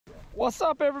What's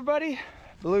up, everybody?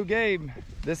 Bluegabe.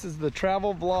 This is the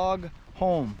travel vlog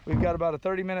home. We've got about a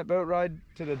 30-minute boat ride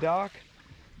to the dock,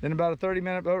 then about a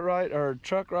 30-minute boat ride or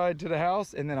truck ride to the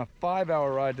house, and then a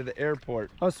 5-hour ride to the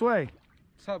airport. Oh, Sway.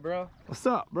 What's up, bro? What's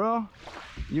up, bro?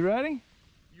 You ready?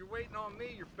 You're waiting on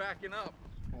me. You're backing up.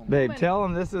 Babe, tell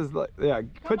him this is like, yeah,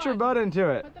 put your butt into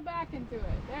it. Put the back into it.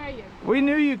 There you go. We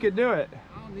knew you could do it.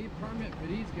 I don't need a permit, but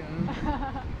he's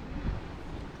gonna.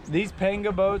 These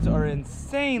Panga boats are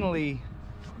insanely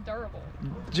Durable.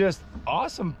 just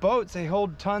awesome boats. They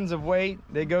hold tons of weight.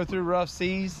 They go through rough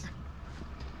seas.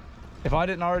 If I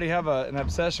didn't already have an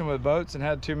obsession with boats and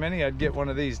had too many, I'd get one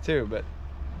of these too. But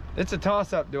it's a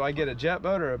toss-up. Do I get a jet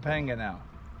boat or a Panga now?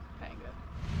 Panga.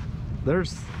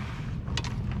 There's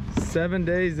 7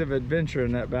 days of adventure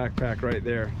in that backpack right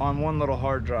there on one little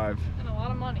hard drive. And a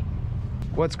lot of money.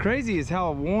 What's crazy is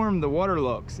how warm the water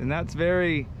looks, and that's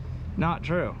very not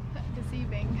true.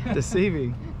 Deceiving.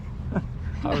 Deceiving.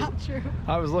 Not true.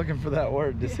 I was looking for that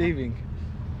word, deceiving.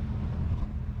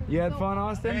 You had fun,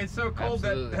 Austin? Hey, it's so cold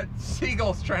that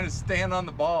seagull's trying to stand on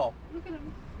the ball. Look at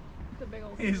him. The big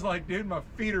old He's like, dude, my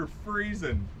feet are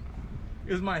freezing.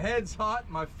 Because my head's hot,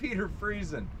 my feet are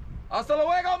freezing. Hasta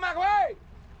luego, Macway!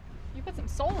 You put some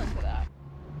soul into that.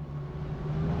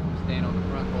 Stand on the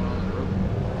front, going on the rope.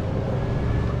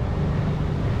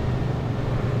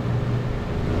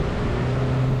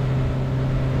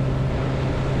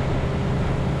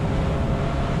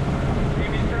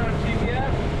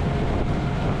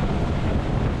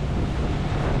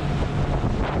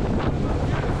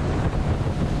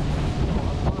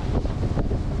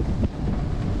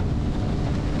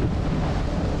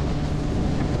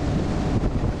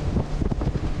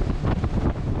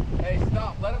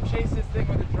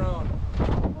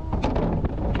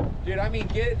 I mean,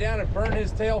 get it down and burn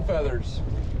his tail feathers.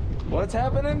 What's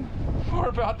happening? We're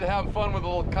about to have fun with a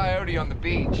little coyote on the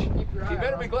beach. You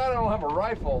better be glad I don't have a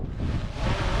rifle.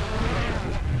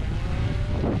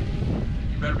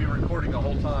 You better be recording the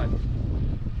whole time.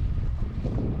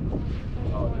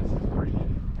 Oh, this is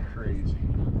freaking crazy.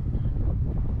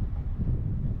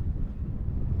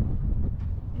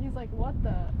 He's like, what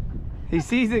the? He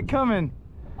sees it coming.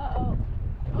 Uh-oh.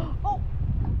 Oh!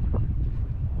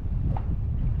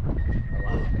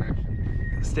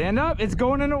 Stand up, it's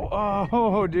going in a,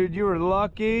 oh, dude, you were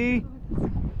lucky.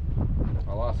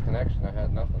 I lost connection, I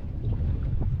had nothing.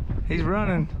 He's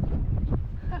running.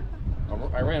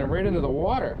 I ran right into the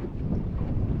water.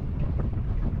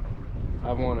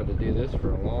 I've wanted to do this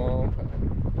for a long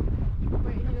time.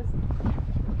 Wait, he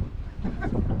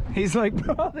just... He's like,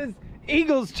 bro, this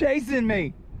eagle's chasing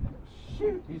me.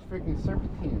 Shoot, he's freaking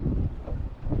serpentine.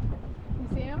 You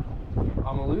see him?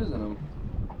 I'm losing him.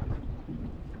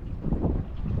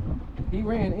 He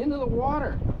ran into the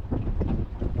water.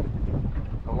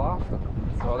 I lost him.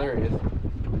 Oh, there he is.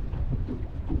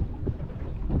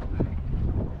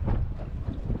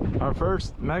 Our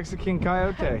first Mexican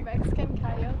coyote. Mexican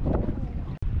coyote.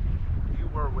 You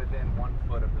were within 1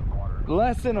 foot of the water.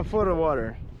 Less than a foot of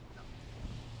water.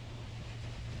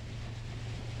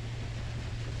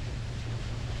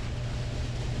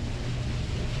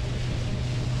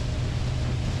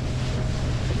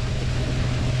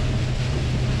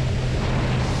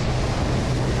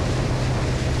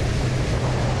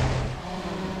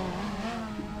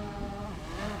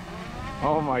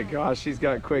 Oh my gosh, she's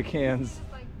got quick hands.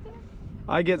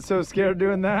 I get so scared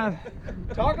doing that.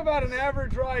 Talk about an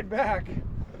average ride back.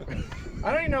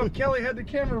 I don't even know if Kelly had the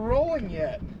camera rolling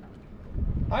yet.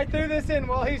 I threw this in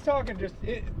while he's talking,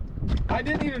 I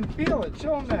didn't even feel it.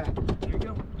 Show him that. There you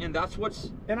go. And that's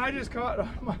what's... And I just caught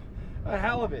a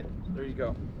halibut. There you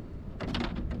go.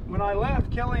 When I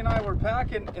left, Kelly and I were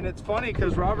packing, and it's funny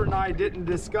because Robert and I didn't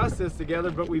discuss this together,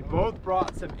 but we both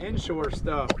brought some inshore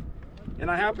stuff. And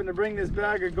I happened to bring this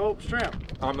bag of gulp shrimp.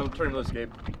 I'm gonna turn this,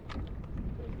 Gabe.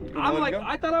 I'm like,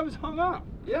 I thought I was hung up.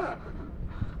 Yeah.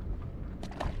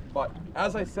 But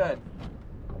as I said,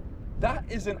 that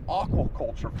is an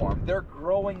aquaculture farm. They're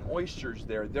growing oysters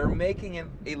there. They're making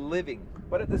a living.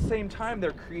 But at the same time,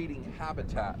 they're creating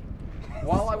habitat.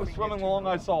 While I was swimming along,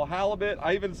 I saw halibut.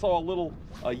 I even saw a little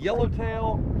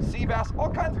yellowtail, sea bass, all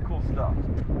kinds of cool stuff.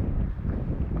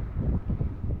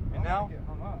 And now,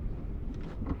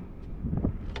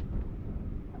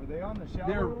 Are they on the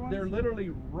shallower ones? they're literally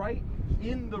right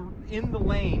in the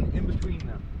lane in between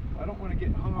them. I don't want to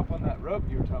get hung up on that rope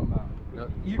you were talking about. No,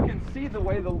 you can see the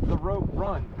way the rope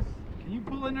runs. Can you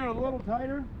pull in there a little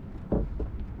tighter?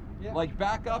 Yeah. Like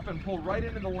back up and pull right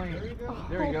into the lane. There you go.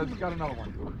 There you go. It's got another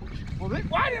one. Well,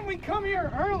 why didn't we come here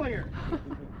earlier?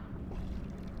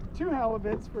 2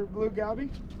 halibuts for Bluegabe.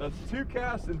 That's 2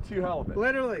 casts and 2 halibut.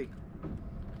 Literally.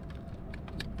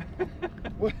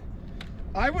 What?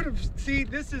 I would have, see,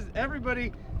 this is,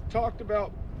 everybody talked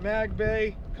about Mag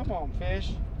Bay. Come on,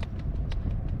 fish.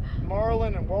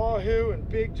 Marlin and wahoo and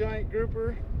big giant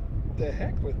grouper. The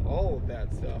heck with all of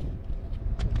that stuff.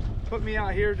 Put me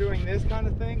out here doing this kind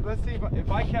of thing. Let's see if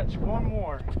I catch one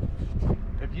more.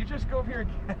 If you just go over here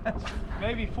and catch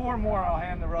maybe 4 more, I'll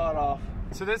hand the rod off.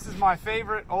 So this is my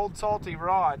favorite old salty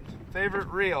rod, favorite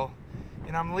reel,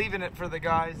 and I'm leaving it for the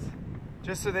guys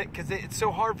just so that, because it's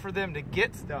so hard for them to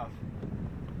get stuff.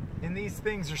 And these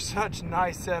things are such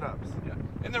nice setups. Yeah.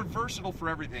 And they're versatile for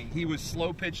everything. He was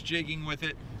slow pitch jigging with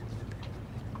it.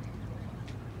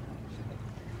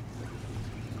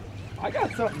 I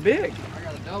got something big. I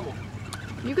got a double.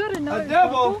 You got another A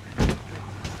double? double?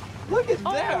 Look at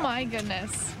Oh that. my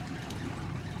goodness.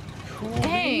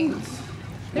 Dang.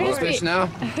 More fish now?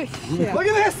 Yeah. Look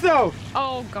at this though.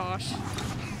 Oh gosh.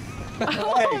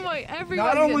 Oh my, everyone.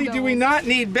 Not only do we not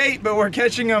need bait, but we're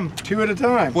catching them 2 at a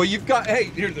time. Well, you've got, hey,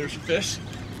 here, there's fish.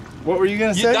 What were you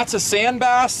gonna say? That's a sand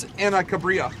bass and a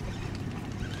cabria.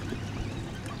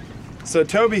 So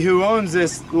Toby, who owns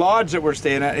this lodge that we're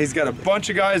staying at, he's got a bunch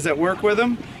of guys that work with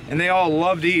him, and they all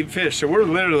love to eat fish. So we're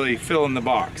literally filling the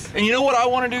box. And you know what I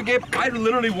want to do, Gabe? I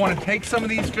literally want to take some of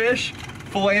these fish,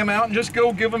 fillet them out, and just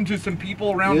go give them to some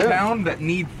people around town that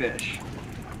need fish.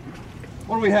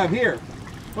 What do we have here?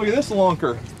 Look at this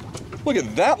lunker. Look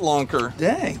at that lunker.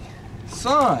 Dang.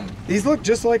 Son. These look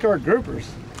just like our groupers.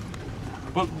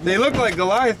 But They look like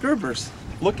Goliath groupers.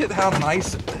 look at how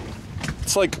nice.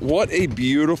 It's like, what a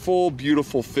beautiful,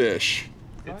 beautiful fish.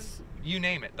 It's, you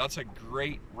name it. That's a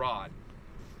great rod.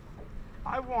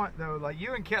 I want though, like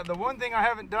you and Kelly, the one thing I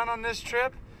haven't done on this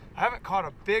trip, I haven't caught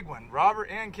a big one. Robert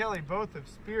and Kelly both have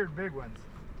speared big ones.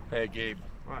 Hey, Gabe.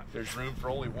 What? There's room for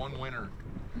only one winner.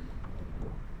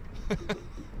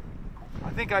 I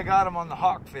think I got him on the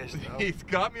hawkfish though. He's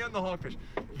got me on the hawkfish.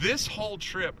 This whole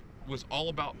trip was all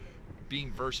about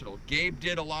being versatile. Gabe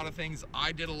did a lot of things.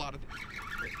 I did a lot of things.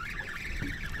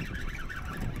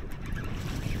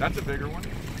 That's a bigger one.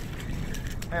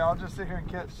 Hey, I'll just sit here and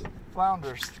catch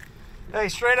flounders. Hey,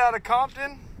 straight out of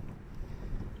Compton,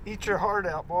 eat your heart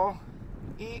out, boy.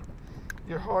 Eat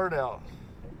your heart out.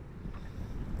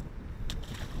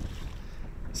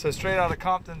 So straight out of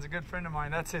Compton's a good friend of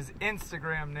mine. That's his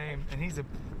Instagram name, and he's a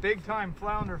big-time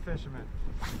flounder fisherman.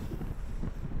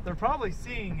 They're probably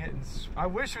seeing it, and I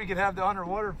wish we could have the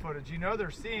underwater footage. You know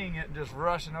they're seeing it and just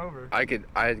rushing over. I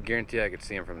guarantee I could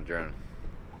see him from the drone.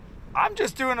 I'm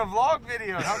just doing a vlog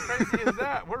video. How crazy is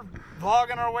that? We're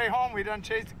vlogging our way home. We done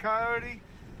chased a coyote.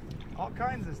 All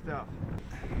kinds of stuff.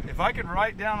 If I could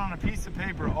write down on a piece of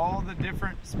paper all the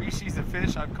different species of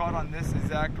fish I've caught on this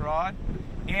exact rod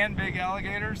and big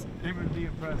alligators, it would be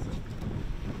impressive.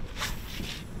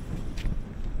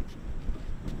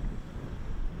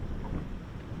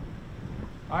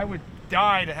 I would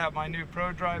die to have my new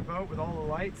Pro Drive boat with all the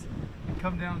lights and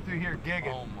come down through here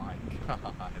gigging. Oh my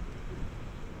God.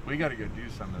 We got to go do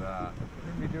some of that.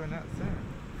 We're gonna be doing that soon.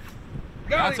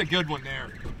 That's a good one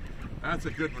there. That's a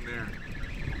good one there.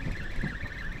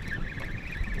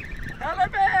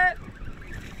 Halibut!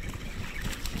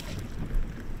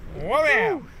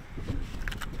 Whoa!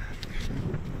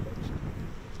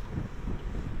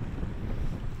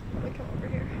 Let me come over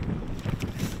here.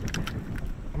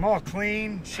 I'm all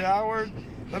clean, showered.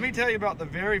 Let me tell you about the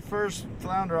very first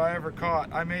flounder I ever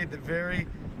caught. I made the very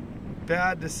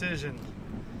bad decision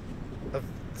of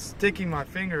sticking my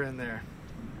finger in there.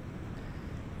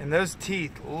 And those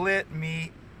teeth lit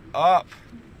me up.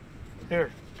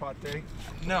 Here, Pate.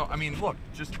 No, I mean, look,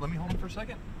 just let me hold him for a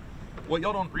second. What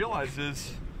y'all don't realize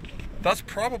is that's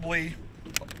probably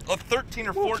a 13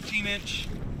 or 14 inch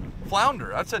flounder.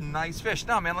 That's a nice fish.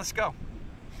 No, man, let's go.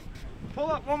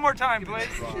 Pull up one more time, please.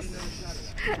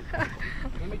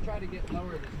 Let me try to get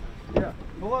lower this time. Yeah,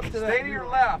 pull up to that. Stay to your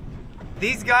left.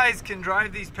 These guys can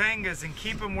drive these pangas and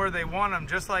keep them where they want them,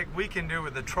 just like we can do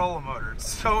with the trolling motor. It's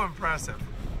so impressive.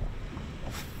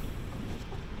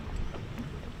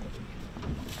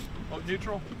 Oh,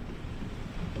 neutral.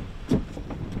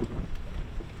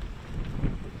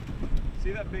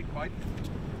 See that big bite?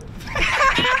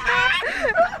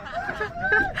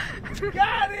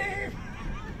 Got him!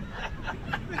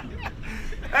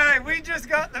 Hey, we just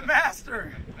got the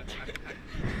master.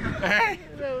 Hey,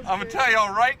 I'm gonna tell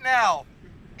y'all right now,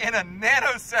 in a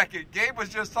nanosecond, Gabe was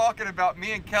just talking about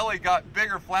me and Kelly got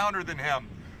bigger flounder than him.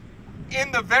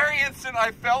 In the very instant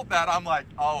I felt that, I'm like,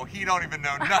 oh, he don't even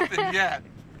know nothing yet.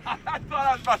 I thought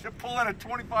I was about to pull in a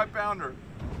 25 pounder.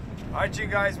 All right, you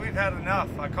guys, we've had enough.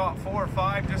 I caught 4 or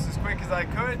 5 just as quick as I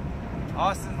could.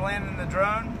 Austin's landing the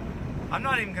drone. I'm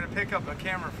not even gonna pick up a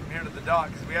camera from here to the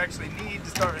dock because we actually need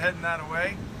to start heading that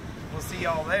away. We'll see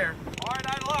y'all there. All right,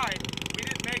 I lied. We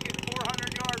didn't make it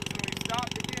 400 yards, so we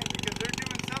stopped again because they're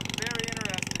doing something very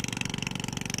interesting.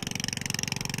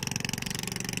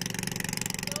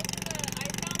 I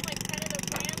found like 10 of the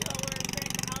plants while we're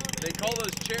during the holidays. They call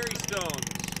those cherry stones.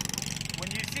 When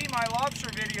you see my lobster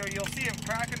video, you'll see them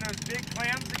cracking those big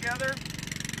clams together.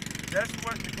 That's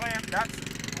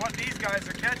what these guys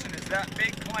are catching, is that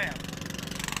big clam.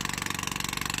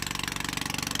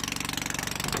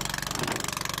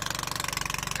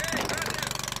 Hey, got you.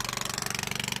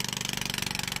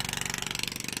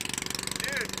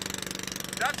 Dude,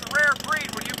 that's a rare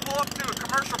breed. When you pull up to a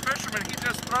commercial fisherman, he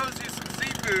just throws you some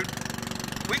seafood.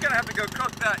 We're gonna have to go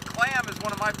cook that. Clam is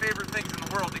one of my favorite things in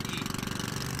the world to eat.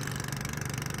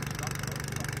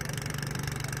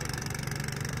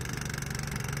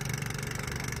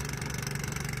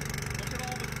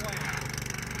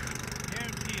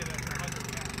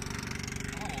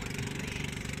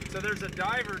 So there's a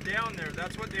diver down there.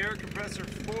 That's what the air compressor's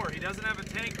for. He doesn't have a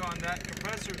tank on. That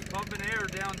compressor's pumping air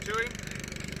down to him.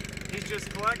 He's just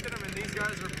collecting them, and these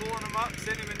guys are pulling them up,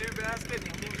 sending him a new basket, and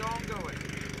he keeps on going.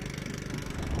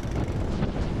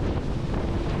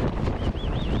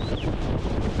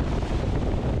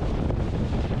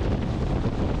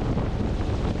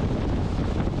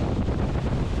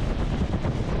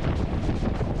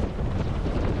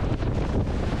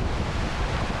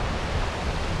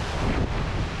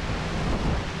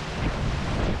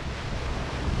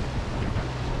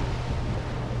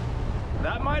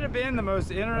 That might have been the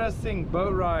most interesting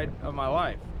boat ride of my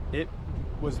life. It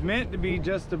was meant to be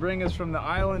just to bring us from the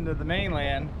island to the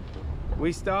mainland.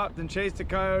 We stopped and chased a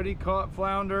coyote, caught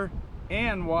flounder,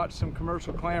 and watched some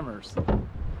commercial clammers.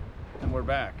 And we're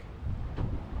back.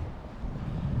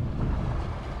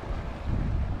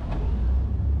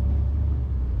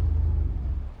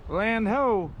 Land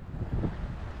ho,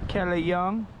 Kelly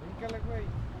Young,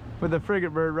 with a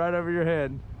frigate bird right over your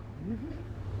head.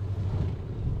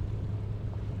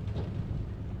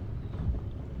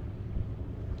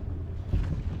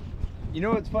 You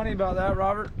know what's funny about that,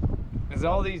 Robert? Is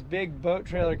all these big boat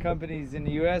trailer companies in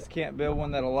the US can't build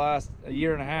one that'll last a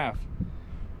year and a half.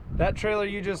 That trailer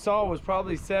you just saw was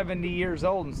probably 70 years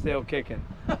old and still kicking.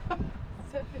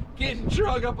 Getting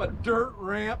drug up a dirt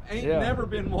ramp ain't never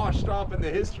been washed off in the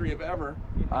history of ever.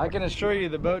 I can assure you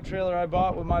the boat trailer I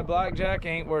bought with my blackjack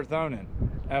ain't worth owning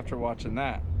after watching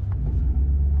that.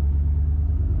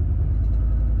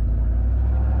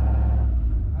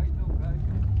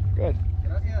 Good.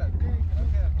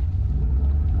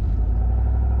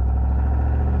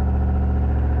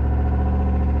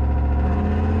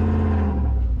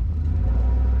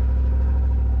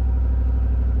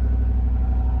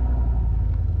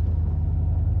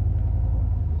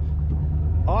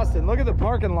 Austin, look at the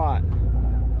parking lot.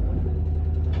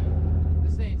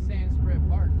 This ain't Sandspread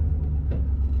Park.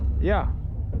 Yeah.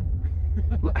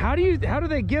 How do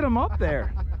they get them up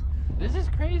there? This is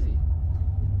crazy.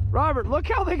 Robert, look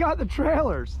how they got the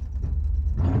trailers.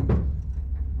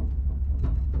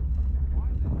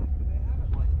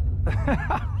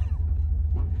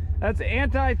 That's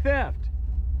anti-theft.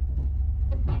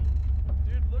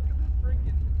 Dude, look at the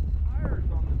freaking tires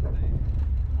on this thing.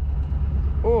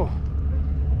 Oh,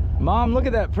 Mom, look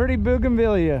at that pretty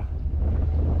bougainvillea.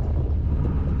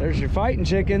 There's your fighting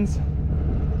chickens.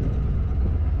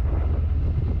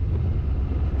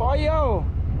 Boyo!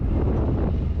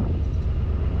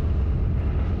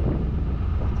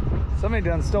 Somebody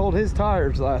done stole his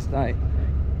tires last night.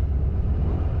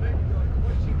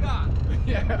 What you got?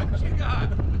 Yeah, what you got?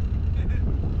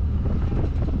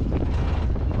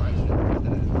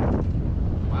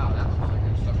 Wow, that looks like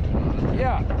there's something going on.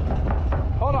 Yeah.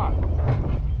 Hold on.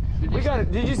 We got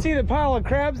it. Did you see the pile of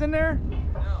crabs in there?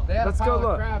 No. They had Let's a pile go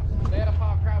look. of crabs. They had a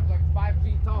pile of crabs like 5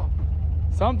 feet tall.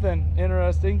 Something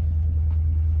interesting.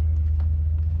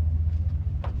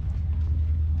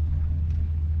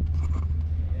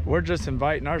 We're just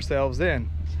inviting ourselves in.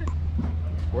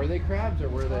 Were they crabs or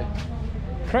were they?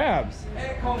 Crabs.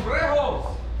 Hey,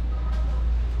 congrejos!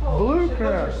 Blue Those are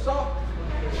crabs. soft.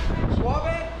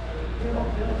 Suave?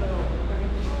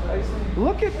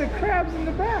 Look at the crabs in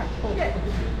the back.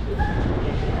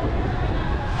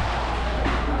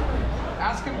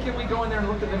 Ask him, can we go in there and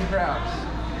look at them crabs?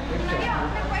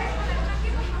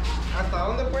 ¿Hasta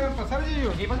dónde pueden pasar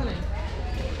ellos? Aquí pásale.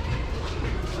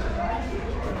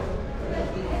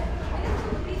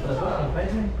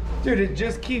 Dude, it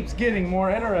just keeps getting more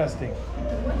interesting.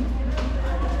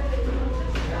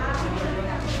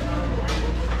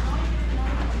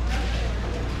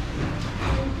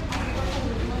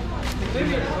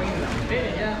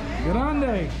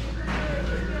 Grande.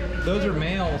 Those are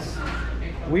males.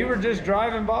 We were just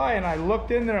driving by and I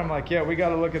looked in there. I'm like, yeah, we got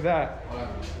to look at that.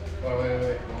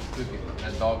 Wait. Don't spook it.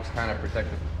 That dog's kind of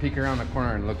protective. Peek around the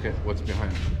corner and look at what's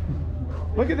behind him.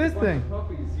 Look at this thing.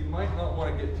 Puppies, you might not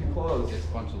want to get too close. It's a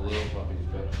bunch of little puppies,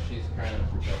 but she's kind of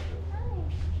protective.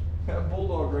 That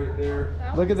bulldog right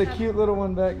there. Look at the cute little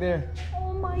one back there.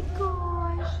 Oh my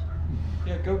gosh.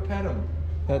 Yeah, go pet him.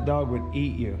 That dog would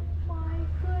eat you. My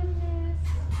goodness.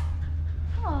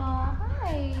 Aw,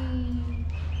 hi.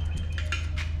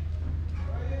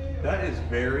 That is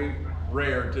very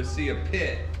rare to see a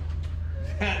pit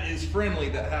that is friendly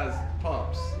that has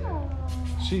pups.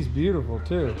 She's beautiful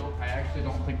too. I actually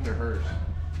don't think they're hers.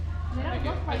 They don't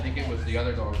look I like think it was this. the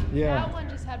other dog. Yeah. That one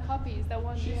just had puppies. That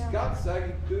one. She's yeah. got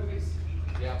saggy boobies.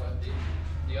 Yeah, but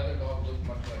the other dog looked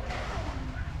much like her.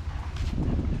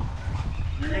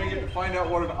 You're gonna get to find out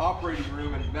what an operating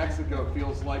room in Mexico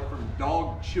feels like from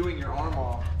dog chewing your arm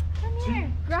off. Come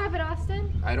here. Grab it,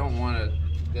 Austin. I don't want to.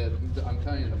 I'm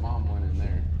telling you, the mom went in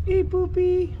there. Hey,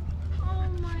 Poopy. Oh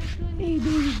my goodness. Hey,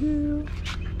 baby girl.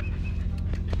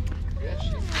 Yeah,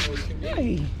 she's always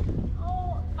convenient. Hey.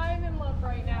 Oh, I'm in love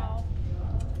right now.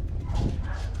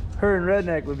 Her and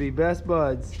Redneck would be best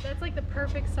buds. That's like the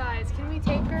perfect size. Can we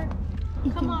take her?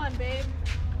 Come on, babe.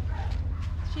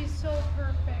 She's so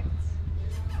perfect.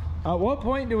 At what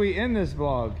point do we end this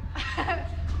vlog?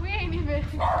 We ain't even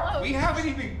close. We haven't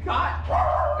even got.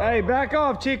 Hey, back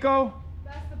off, Chico.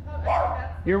 That's the puppy.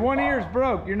 That's Your one ear's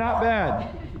broke. You're not bad.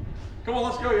 Come on,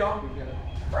 let's go, y'all.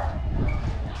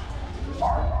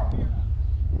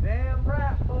 Damn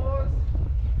right, boys.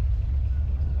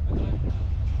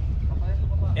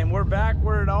 And we're back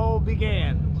where it all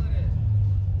began.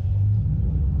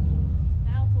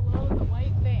 now to load the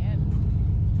white van.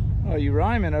 Oh, you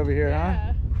rhyming over here, huh? Yeah.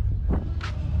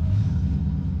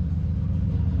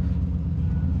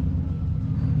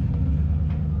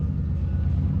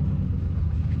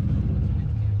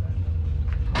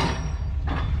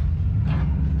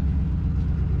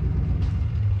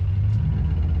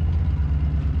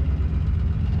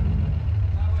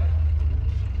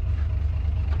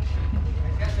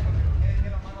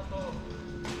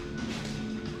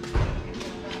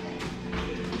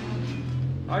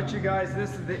 Alright, you guys,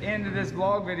 this is the end of this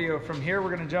vlog video. From here, we're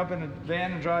going to jump in a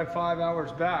van and drive 5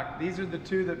 hours back. These are the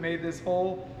two that made this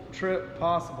whole trip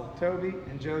possible, Toby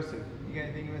and Joseph. You got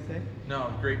anything you want to say?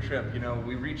 No, great trip. You know,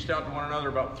 we reached out to one another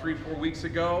about 3-4 weeks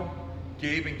ago.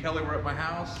 Gabe and Kelly were at my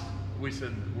house. We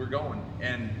said, we're going.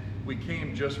 And we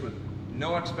came just with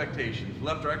no expectations.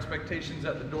 Left our expectations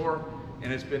at the door,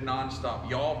 and it's been nonstop.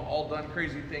 Y'all have all done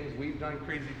crazy things. We've done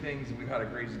crazy things, and we've had a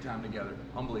crazy time together.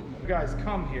 Unbelievable. You guys,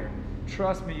 come here.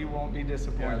 Trust me, you won't be Yeah,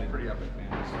 disappointed. it's pretty epic,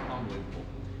 man. It's unbelievable.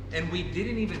 And we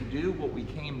didn't even do what we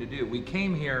came to do. We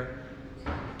came here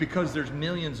because there's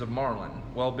millions of marlin.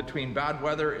 Well, between bad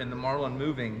weather and the marlin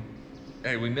moving,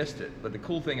 hey, we missed it. But the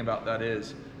cool thing about that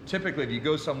is, typically if you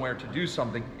go somewhere to do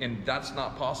something and that's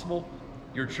not possible,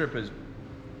 your trip is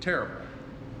terrible.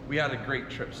 We had a great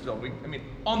trip still. I mean,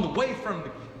 on the way from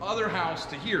the other house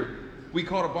to here, we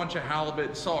caught a bunch of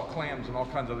halibut, saw clams, and all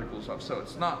kinds of other cool stuff. So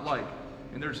it's not like,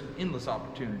 and there's endless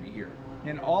opportunity here.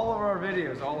 In all of our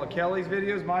videos, all of Kelly's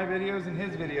videos, my videos, and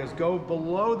his videos, go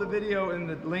below the video in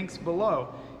the links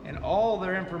below, and all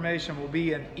their information will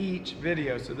be in each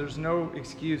video, so there's no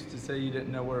excuse to say you didn't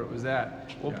know where it was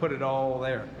at. We'll put it all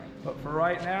there. But for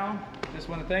right now, just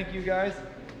want to thank you guys.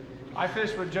 I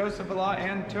fished with Joseph a lot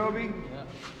and Toby.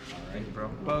 Thank you, bro.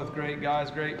 Both great guys,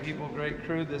 great people, great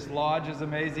crew. This lodge is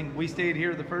amazing. We stayed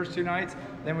here the first 2 nights,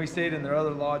 then we stayed in their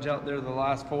other lodge out there the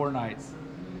last 4 nights.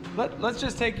 Let's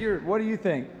just take your, what do you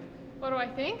think? What do I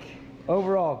think?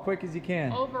 Overall, quick as you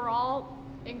can. Overall,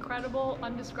 incredible,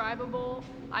 undescribable.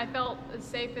 I felt as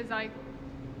safe as I've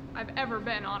ever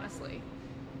been, honestly.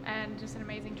 And just an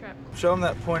amazing trip. Show them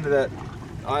that point of that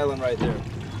island right there.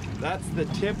 That's the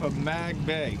tip of Mag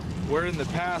Bay. We're in the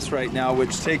pass right now,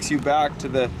 which takes you back to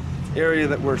the area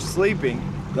that we're sleeping,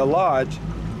 the lodge.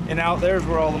 And out there's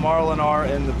where all the marlin are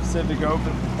in the Pacific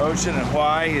Ocean and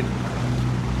Hawaii, and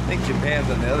I think Japan's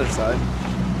on the other side.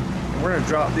 And we're gonna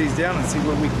drop these down and see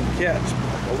what we can catch.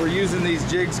 But we're using these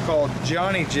jigs called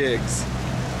Johnny jigs.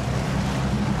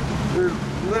 They're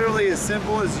literally as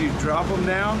simple as you drop them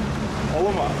down, pull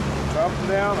them up. Drop them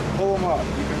down and pull them up.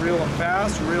 You can reel them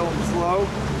fast, reel them slow,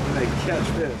 and they catch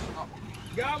fish.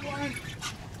 Got one.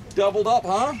 Doubled up,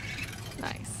 huh?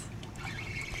 Nice.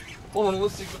 Hold on,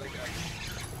 let's see what I got.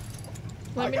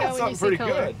 Let me I got know when you something see pretty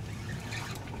color. good.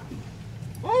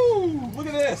 Oh, look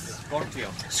at this.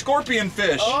 Scorpion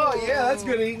fish. Oh yeah, that's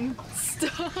good eating.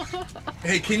 Stop.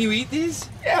 Hey, can you eat these?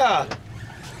 Yeah.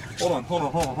 Hold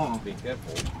on. Be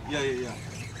careful. Yeah.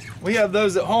 We have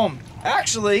those at home.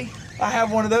 Actually, I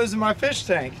have one of those in my fish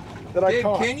tank that I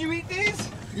caught. Can you eat these?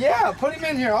 Yeah, put him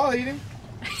in here. I'll eat him.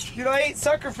 Dude, I ate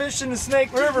suckerfish in the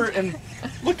Snake River and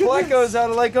plecos out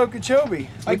of Lake Okeechobee.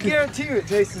 I guarantee you it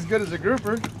tastes as good as a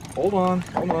grouper. Hold on,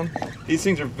 hold on. These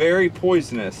things are very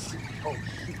poisonous.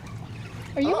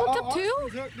 Are you hooked up too?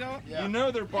 You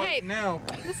know they're biting now.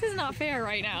 This is not fair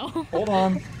right now. Hold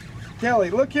on. Kelly,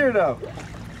 look here though.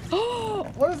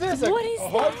 What is this? What is a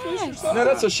hogfish or that? something? No,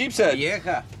 that's a sheep's head.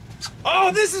 Vieja.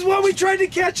 Oh, this is what we tried to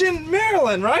catch in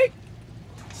Maryland, right?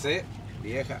 Sí,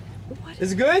 vieja.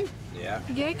 Is it good? Yeah.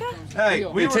 Yeka? Hey,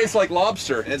 It tastes like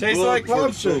lobster. It's Tastes good like for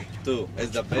lobster. soup too.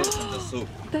 It's the best in the soup.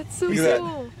 That's so Look at that.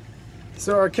 cool.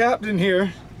 So our captain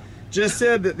here just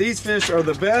said that these fish are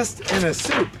the best in a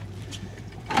soup.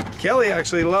 Kelly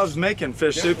actually loves making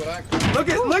fish soup. Look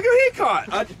what he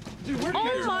caught. Dude, where'd he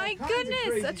Oh get my all kinds of goodness,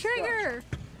 crazy a trigger.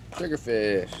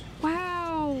 Triggerfish.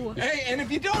 Wow. Hey, and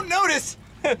if you don't notice,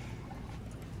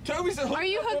 Toby's a Are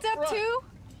you hooked up too?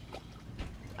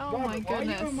 Oh stuff. my Why are you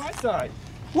goodness. on my side?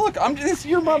 Look,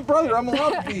 you're my brother. I'm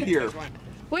allowed to be here.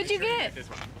 What'd you get? This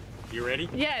one. You ready?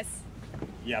 Yes.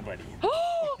 Yeah, buddy.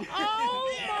 Oh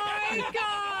my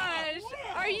gosh.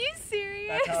 Are you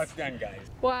serious? That's how it's done, guys.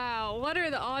 Wow, what are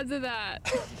the odds of that?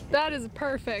 That is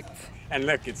perfect. And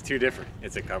look, it's two different.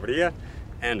 It's a cabrilla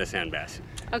and a sand bass.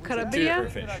 A Two different carabia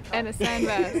fish. and a sand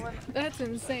bass. That's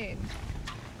insane.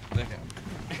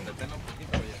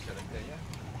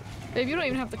 Babe, you don't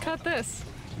even have to cut this.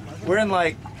 We're in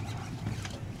like,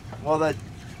 well, that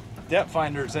depth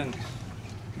finder's in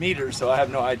meters, so I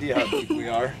have no idea how deep we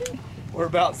are. We're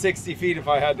about 60 feet if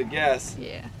I had to guess.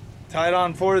 Yeah. Tied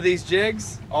on 4 of these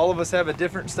jigs. All of us have a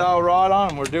different style rod on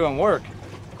and we're doing work.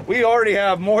 We already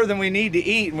have more than we need to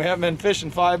eat and we haven't been fishing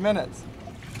 5 minutes.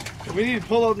 So we need to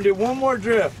pull up and do one more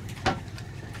drift.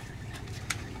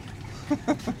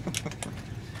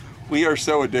 We are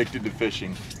so addicted to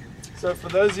fishing. So for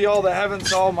those of y'all that haven't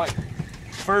saw my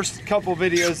first couple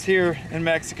videos here in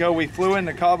Mexico, we flew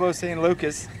into Cabo San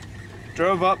Lucas,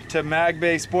 drove up to Mag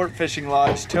Bay Sport Fishing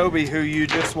Lodge. Toby, who you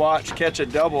just watched catch a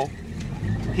double,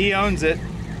 he owns it.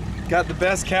 Got the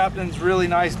best captains, really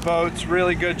nice boats,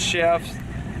 really good chefs.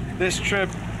 This trip,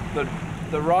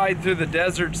 the ride through the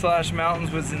desert /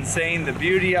 mountains was insane. The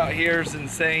beauty out here is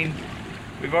insane.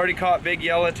 We've already caught big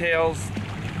yellowtails.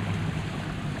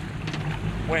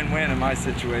 Win-win in my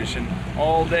situation.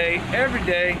 All day, every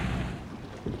day.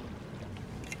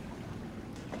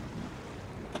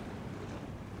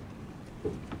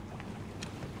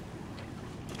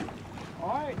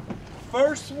 All right,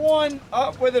 first one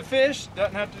up with a fish,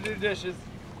 doesn't have to do dishes.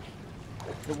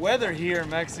 The weather here in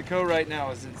Mexico right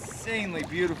now is insanely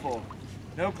beautiful.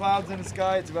 No clouds in the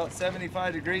sky, it's about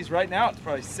 75 degrees. Right now it's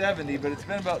probably 70, but it's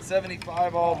been about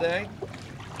 75 all day.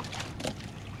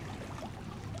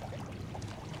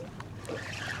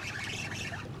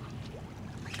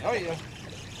 Oh yeah.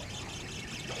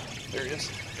 There he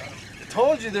is. I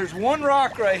told you there's one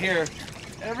rock right here.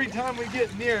 Every time we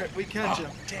get near it, we catch him.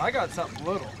 I got something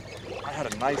little. I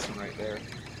had a nice one right there.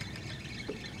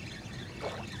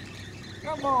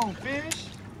 Come on, fish.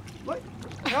 Look,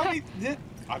 tell me,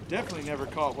 I've definitely never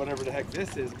caught whatever the heck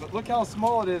this is, but look how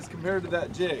small it is compared to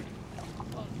that jig.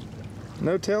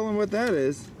 No telling what that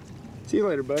is. See you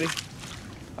later, buddy.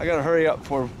 I gotta hurry up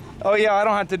for him. Oh yeah, I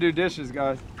don't have to do dishes,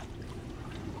 guys.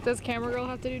 Does camera girl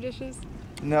have to do dishes?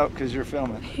 No, because you're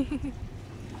filming.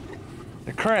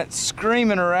 The current's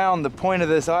screaming around the point of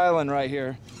this island right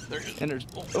here. And there's,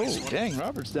 oh dang,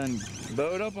 Robert's done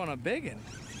bowed up on a biggin.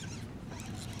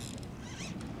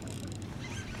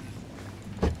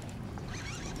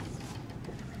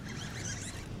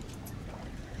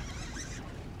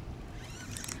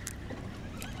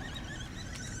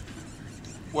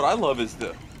 What I love is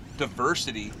the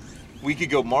diversity. We could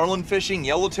go marlin fishing,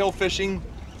 yellowtail fishing.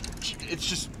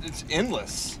 It's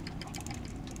endless.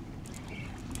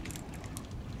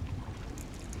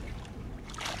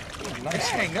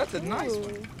 Nice. Dang, that's a nice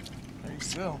one. There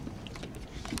you go.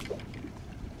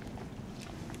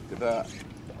 Look at that.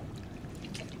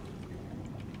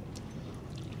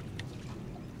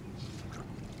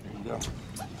 There you go.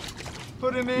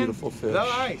 Put him in Beautiful fish. the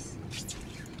ice.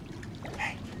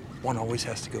 Hey, one always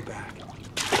has to go back.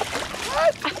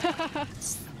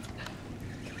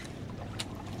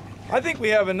 I think we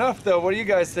have enough though. What do you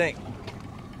guys think?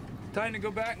 Time to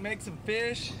go back, make some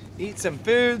fish, eat some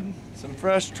food, some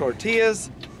fresh tortillas.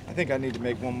 I think I need to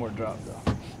make one more drop though.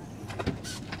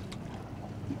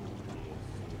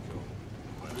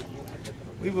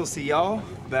 We will see y'all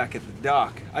back at the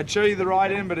dock. I'd show you the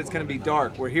ride in, but it's gonna be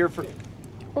dark. We're here for,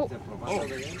 oh,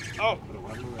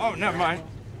 never mind.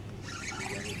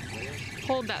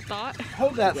 Hold that thought.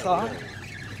 Hold that thought.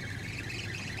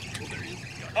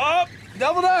 Up,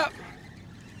 doubled up.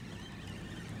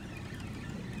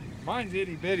 Mine's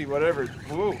itty bitty, whatever.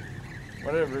 Whoa,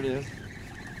 whatever it is.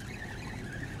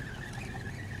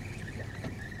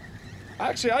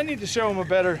 Actually, I need to show them a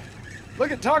better.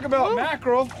 Look at, talk about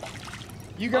mackerel.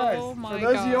 You guys, for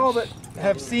those of y'all that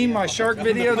have seen my shark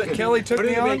video that Kelly took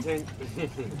me on,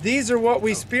 these are what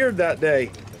we speared that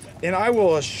day. And I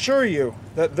will assure you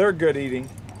that they're good eating.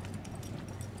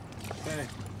 Okay.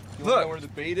 Look where the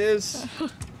bait is.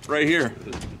 Right here.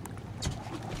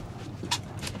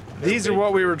 These are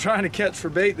what we were trying to catch for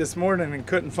bait this morning and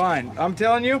couldn't find. I'm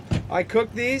telling you, I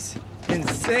cooked these,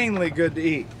 insanely good to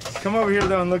eat. Come over here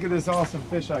though and look at this awesome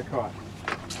fish I caught.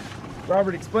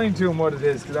 Robert, explain to him what it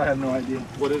is, because I have no idea.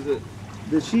 What is it?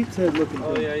 The sheep's head looking thing.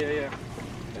 Oh, yeah.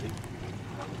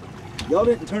 Y'all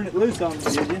didn't turn it loose on me,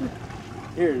 did you?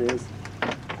 Here it is.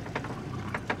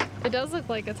 It does look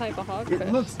like a type of hogfish.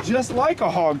 It looks just like a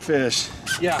hogfish.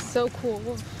 Yeah. So cool.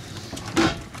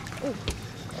 Ooh,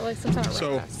 like some kind of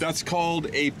So red bass. that's called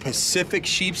a Pacific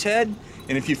sheep's head.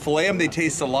 And if you fillet them, they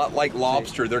taste a lot like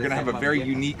lobster. They're gonna have a very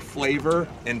unique flavor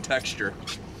and texture.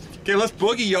 Okay, let's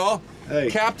boogie, y'all. Hey.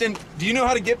 Captain, do you know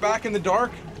how to get back in the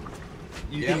dark?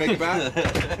 You can make it back?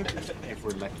 If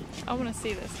we're lucky. I want to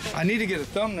see this. I need to get a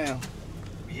thumbnail.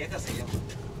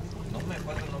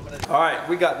 All right,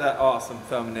 we got that awesome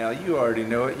thumbnail. You already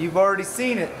know it. You've already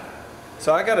seen it.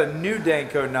 So I got a new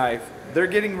Danko knife. They're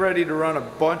getting ready to run a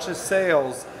bunch of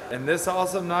sales, and this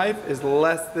awesome knife is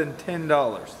less than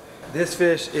 $10. This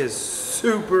fish is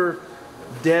super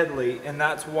deadly, and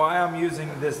that's why I'm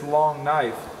using this long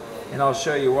knife, and I'll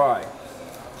show you why.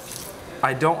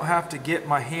 I don't have to get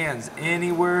my hands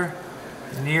anywhere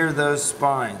near those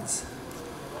spines.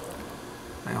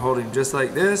 I hold him just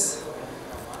like this,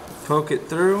 poke it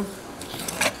through,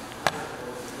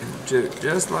 and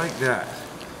just like that.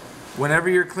 Whenever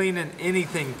you're cleaning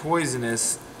anything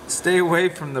poisonous, stay away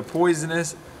from the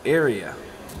poisonous area.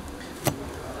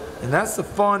 And that's the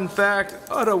fun fact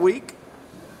of the week.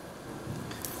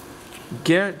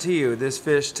 Guarantee you this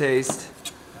fish tastes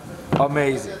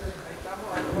amazing.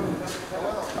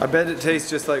 I bet it tastes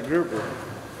just like grouper.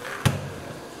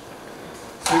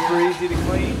 Super easy to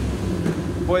clean.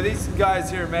 Boy, these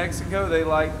guys here in Mexico, they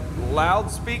like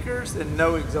loudspeakers and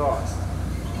no exhaust.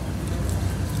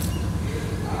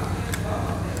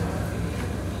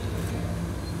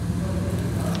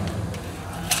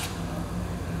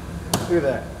 Look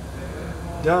at that.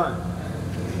 Done.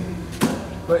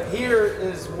 But here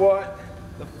is what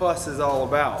the fuss is all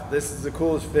about. This is the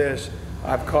coolest fish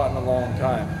I've caught in a long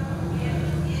time.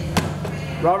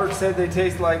 Robert said they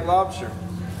taste like lobster.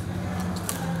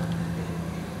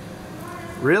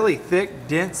 Really thick,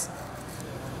 dense,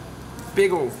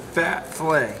 big old fat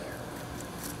fillet.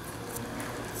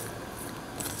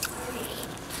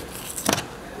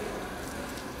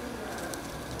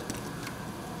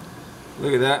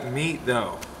 Look at that meat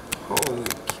though. Holy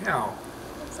cow.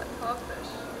 Looks like hogfish.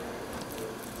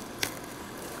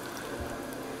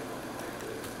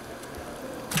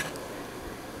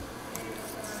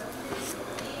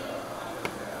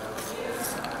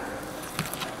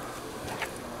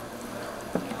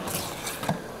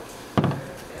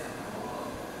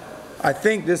 I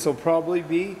think this will probably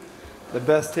be the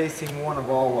best tasting one of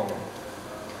all of them.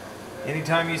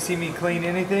 Anytime you see me clean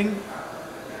anything,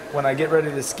 when I get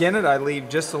ready to skin it, I leave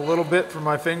just a little bit for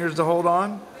my fingers to hold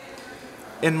on.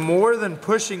 And more than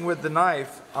pushing with the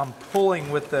knife, I'm pulling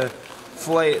with the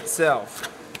fillet itself.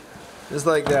 Just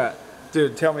like that.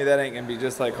 Dude, tell me that ain't gonna be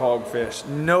just like hogfish.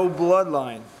 No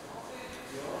bloodline.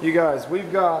 You guys,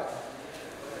 we've got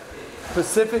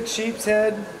Pacific sheep's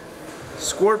head,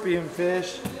 scorpion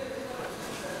fish,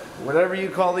 whatever you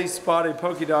call these spotty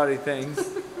polka dotty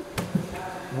things,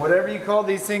 whatever you call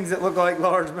these things that look like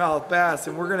largemouth bass,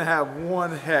 and we're gonna have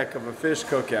one heck of a fish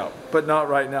cookout, but not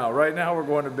right now. Right now we're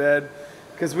going to bed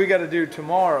because we gotta do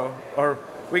tomorrow, or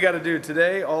we gotta do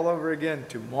today all over again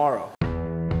tomorrow.